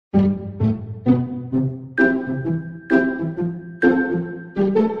女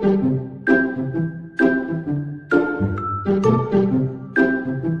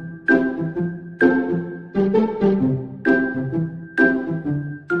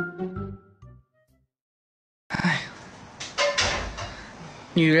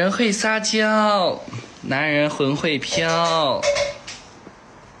人会撒娇，男人魂会飘。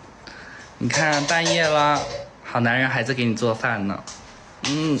你看半夜了，好男人还在给你做饭呢。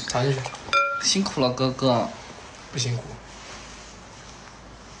躺进去。辛苦了，哥哥。不辛苦。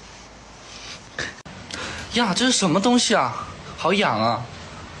呀，这是什么东西啊？好痒啊！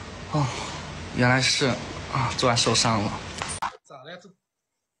哦，原来是啊，昨晚受伤了。咋了呀？这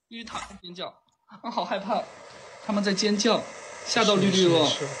绿绿躺尖叫啊，好害怕，他们在尖叫。吓到绿绿了。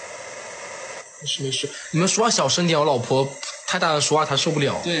没事没事，你们说话小声点，我老婆太大声说话她受不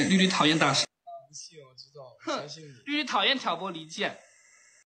了。对，绿绿讨厌大声。不信我知道，我相信你。绿绿讨厌挑拨离间。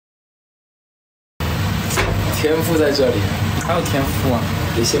天赋在这里，还有天赋啊！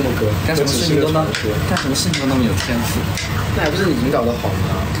别羡慕哥，干什么事情都那么有天赋。那还不是你引导的好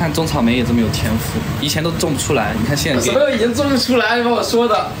吗？看种草莓也这么有天赋，以前都种不出来，你看现在什么以前种不出来？你把我说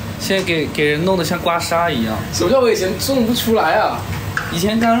的。现在给人弄得像刮痧一样。什么叫我以前种不出来啊？以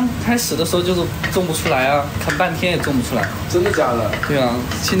前刚开始的时候就是种不出来啊，看半天也种不出来。真的假的？对啊，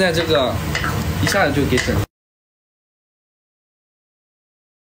现在这个一下子就给整。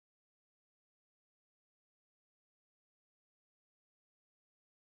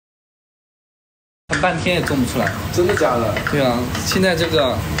看半天也种不出来。真的假的？对啊，现在这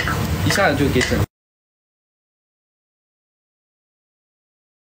个一下子就给整。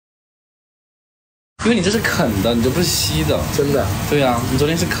因为你这是啃的，你这不是吸的。真的？对啊，你昨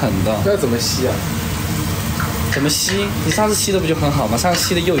天是啃的。那怎么吸啊？怎么吸？你上次吸的不就很好吗？上次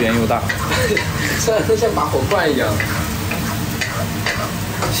吸的又圆又大，像拔火罐一样。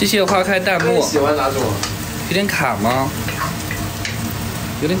谢谢花开弹幕。你喜欢哪种？有点卡吗？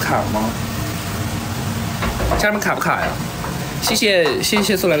有点卡吗？家人们卡不卡呀？谢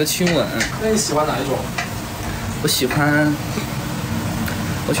谢送来的亲吻。那你喜欢哪一种？我喜欢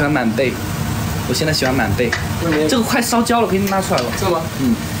满背。我现在喜欢满背。这个快烧焦了，可以拿出来了。这吗？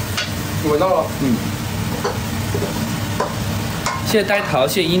你闻到了？谢谢呆桃，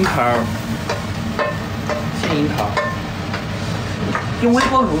谢谢樱桃，谢谢樱桃。用微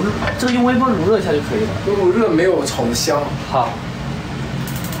波炉，这个用微波炉热一下就可以了。微波炉热没有炒的香。好。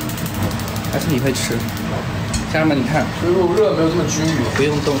还是你会吃。家人们，你看，微波炉热没有这么均匀。不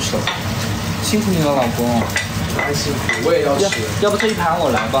用动手。辛苦你了，老公。太辛苦，我也要吃。要不这一盘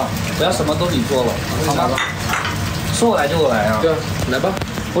我来吧，我要什么都你做了，好吗？说我来就我来啊。对啊，来吧。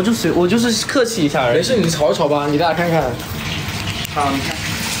我就是客气一下而已。没事，你炒一炒吧，你大家看看。好，你看，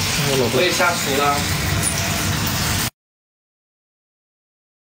我也下厨了。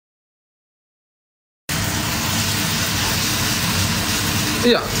哎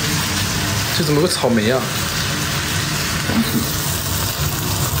呀，这怎么个草莓啊？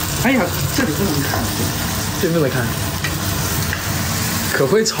哎呀，这里不能看，这不能看。可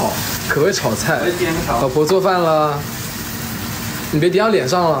会炒菜。老婆做饭了，你别滴到脸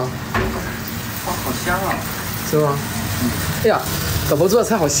上了。哇，好香啊！是吗？哎呀，老婆做的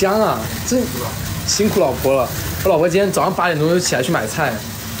菜好香啊！真辛苦老婆了。我老婆今天早上8点钟就起来去买菜，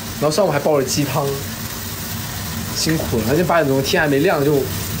然后上午还煲了鸡汤，辛苦了。她今天8点钟天还没亮就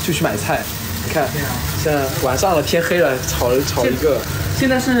去买菜。你看，现在晚上了，天黑了，炒一个。现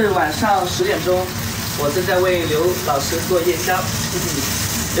在是晚上10点钟，我正在为刘老师做夜宵。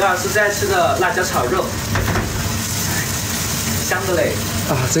刘老师最爱吃的辣椒炒肉，香的嘞！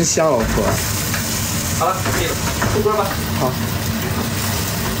啊，真香，老婆。好了，可以了，出锅吧。好。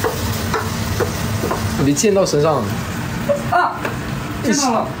你别溅到身上。啊！溅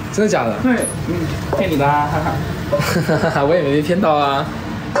到了。真的假的？对，骗你的啊，哈哈。我也没被骗到啊。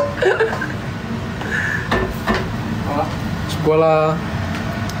好了，出锅啦！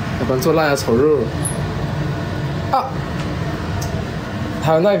老板做辣椒炒肉。啊！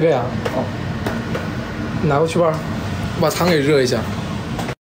还有那个呀？哦，拿过去吧，我把汤给热一下。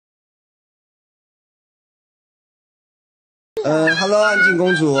Hello， 安静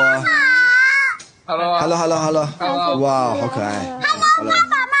公主。Hello。哇，好可爱。Hello， 爸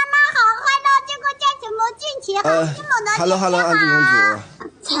爸妈妈好。Hello， 这个叫什么？俊奇好，这么的。Hello， 安静公主。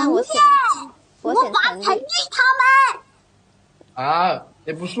陈烨，我把陈烨他们。啊，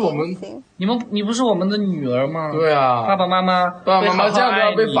也不是我们。你不是我们的女儿吗？对啊。爸爸妈妈这样都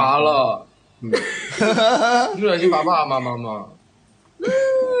要被罚了。不忍心罚爸爸妈妈吗？你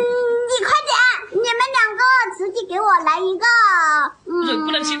快点，你们2个自己给我来一个。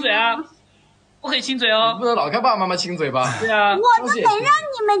不能亲嘴啊！不可以亲嘴哦，不能老看爸爸妈妈亲嘴吧？对啊，我都没让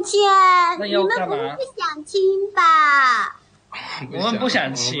你们亲，你们不是想亲吧？我们不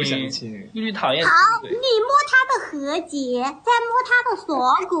想亲，玉玉讨厌。好，你摸他的喉结，再摸他的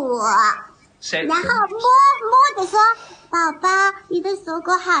锁骨，谁？然后摸着说：“宝宝，你的锁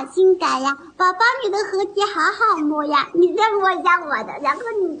骨好性感呀，宝宝，你的喉结好好摸呀。”你再摸一下我的，然后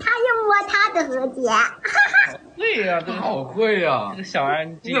他又摸他的喉结。会呀，这个好会呀！这个小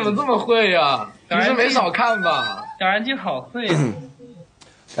安静，你怎么这么会呀？你是没少看吧？小安静好会。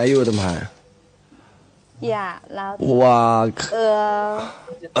哎呦我的妈呀！呀，老哇！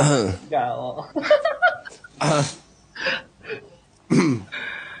敢哦。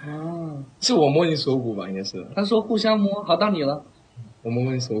是我摸你锁骨吧？应该是。他说互相摸，好，到你了。我摸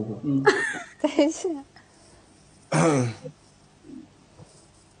摸你锁骨。等一下。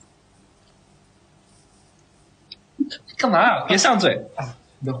干嘛？别上嘴。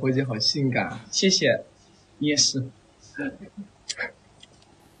你的喉结好性感。谢谢，你也是。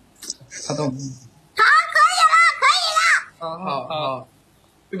他动。好，可以了。好。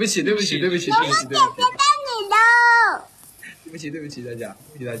对不起，姐姐带你喽。对不起大家，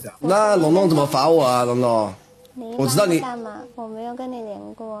那龙龙怎么罚我啊？龙龙，我知道你干嘛？我没有跟你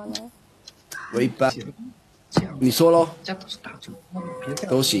连过呢。我一般。你说喽。家都是打住，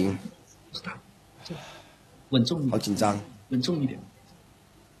都行。稳重一点。好紧张。稳重一点。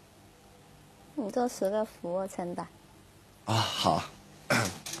你做10个俯卧撑吧。啊，好。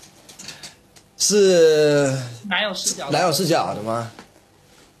是哪有视角的吗？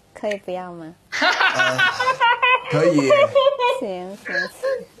可以不要吗？可以。行。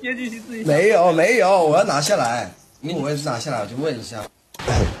别继续自己。没有，我要拿下来。因为我也是拿下来，我就问一下。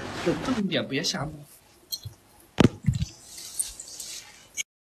有重点，别瞎摸。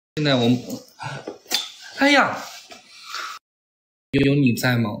现在我们，哎呀，有你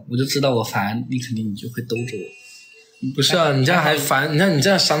在吗？我就知道我烦你，肯定你就会兜着我。不是啊，你这样还烦，你看你这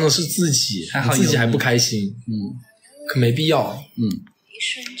样伤的是自己，你自己还不开心，可没必要，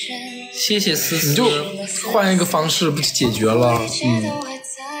谢谢思思，你就换一个方式不就解决了，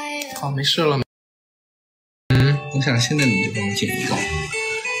好，没事了，我想现在你就帮我剪一个，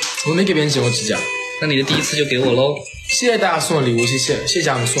我没给别人剪过指甲，那你的第一次就给我喽，谢谢大家送的礼物，谢谢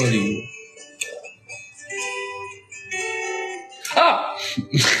家人们送的礼物。啊！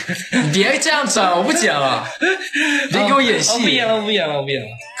你别这样整，我不剪了，别给我演戏。不演了。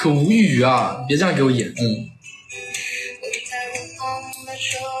可无语啊！别这样给我演。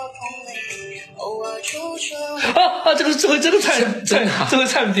这个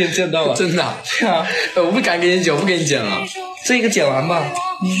差点剪到了，真的。对啊，我不敢给你剪，我不给你剪了。这个剪完吧，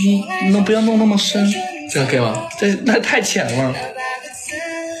你能不要弄那么深？这样可以吗？那太浅了。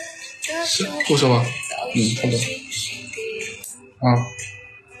是我说吗？差不多。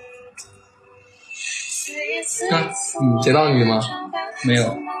剪到你吗？没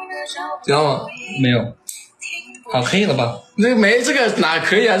有。剪到吗？没有。好，可以了吧？那没这个哪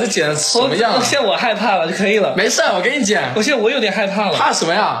可以啊？这剪什么样？现在我害怕了，就可以了。没事，我给你剪。现在我有点害怕了。怕什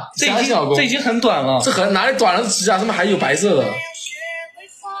么呀？这已经很短了。这哪里短了？指甲上面还有白色的。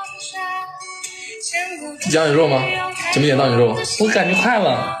剪到你肉吗？剪没剪到你肉？我感觉快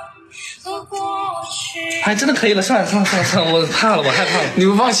了。哎，真的可以了，算了，我怕了，我害怕了。你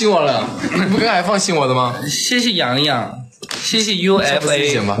不放心我了？你不刚才放心我的吗？谢谢洋洋，谢谢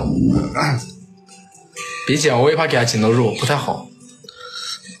UFA。剪吧，别剪，我也怕给他剪到肉，不太好。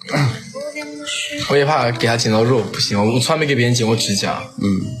我也怕给他剪到肉，不行，我从来没给别人剪过指甲。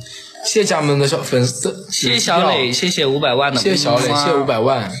谢谢家人们的粉丝，谢谢小磊，谢谢500万的，谢谢小磊，谢谢500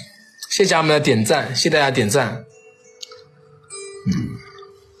万，谢谢家人们的点赞，谢谢大家点赞。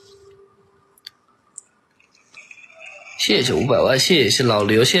谢谢500万，谢谢老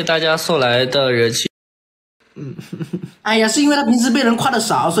刘，谢谢大家送来的人气。哎呀，是因为他平时被人夸的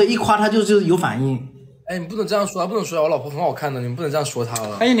少，所以一夸他就有反应。哎，你不能这样说，不能说我老婆很好看的，你们不能这样说她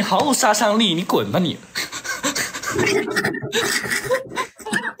了。哎呀，你毫无杀伤力，你滚吧你！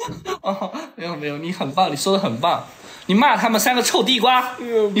哦，没有，你很棒，你说的很棒。你骂他们3个臭地瓜，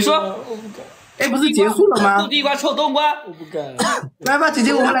你说，哎，不是结束了吗？臭地瓜，臭冬瓜。我不敢。来吧，姐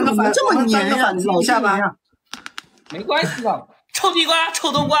姐，我们两个反这么黏呀，一下吧。没关系的，臭地瓜，臭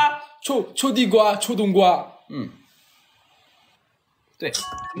冬瓜，臭地瓜，臭冬瓜。对，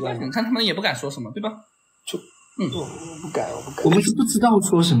你看他们也不敢说什么，对吧？我不敢。我们是不知道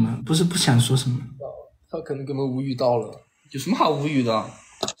说什么，不是不想说什么。他可能给我们无语到了。有什么好无语的？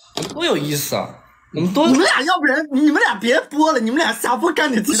我们多有意思啊！你们俩要不然你们俩别播了，你们俩瞎播干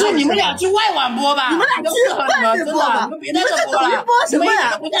点。不是你们俩去外网播吧？你们俩去外面播吧？你们别在这播了。你们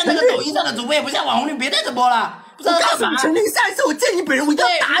俩不像那个抖音上的主播，也不像网红，你别在这播了。我告诉你，陈林，下一次我见你本人，我一定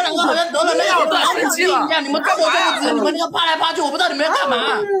要打你。好像得了那个生气了，你们干我这个子，你们要趴来趴去，我不知道你们要干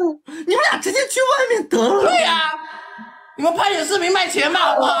嘛。你们俩直接去外面得了。对呀，你们拍点视频卖钱吧，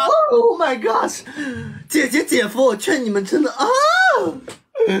好不好 ？Oh my god！ 姐姐姐夫，我劝你们真的啊！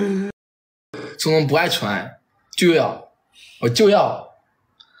聪聪不爱传，我就要。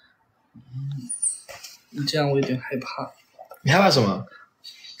你这样我有点害怕。你害怕什么？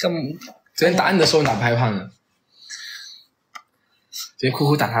干嘛？昨天打你的时候你哪不害怕呢？昨天哭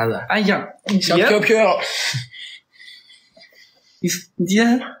哭打他的。哎呀，小飘飘。你今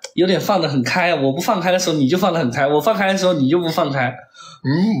天有点放得很开，我不放开的时候你就放得很开，我放开的时候你就不放开。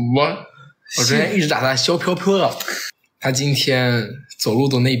我昨天一直打他小飘飘了，他今天走路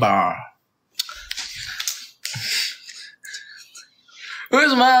都那把。为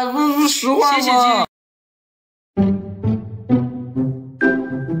什么不说话吗？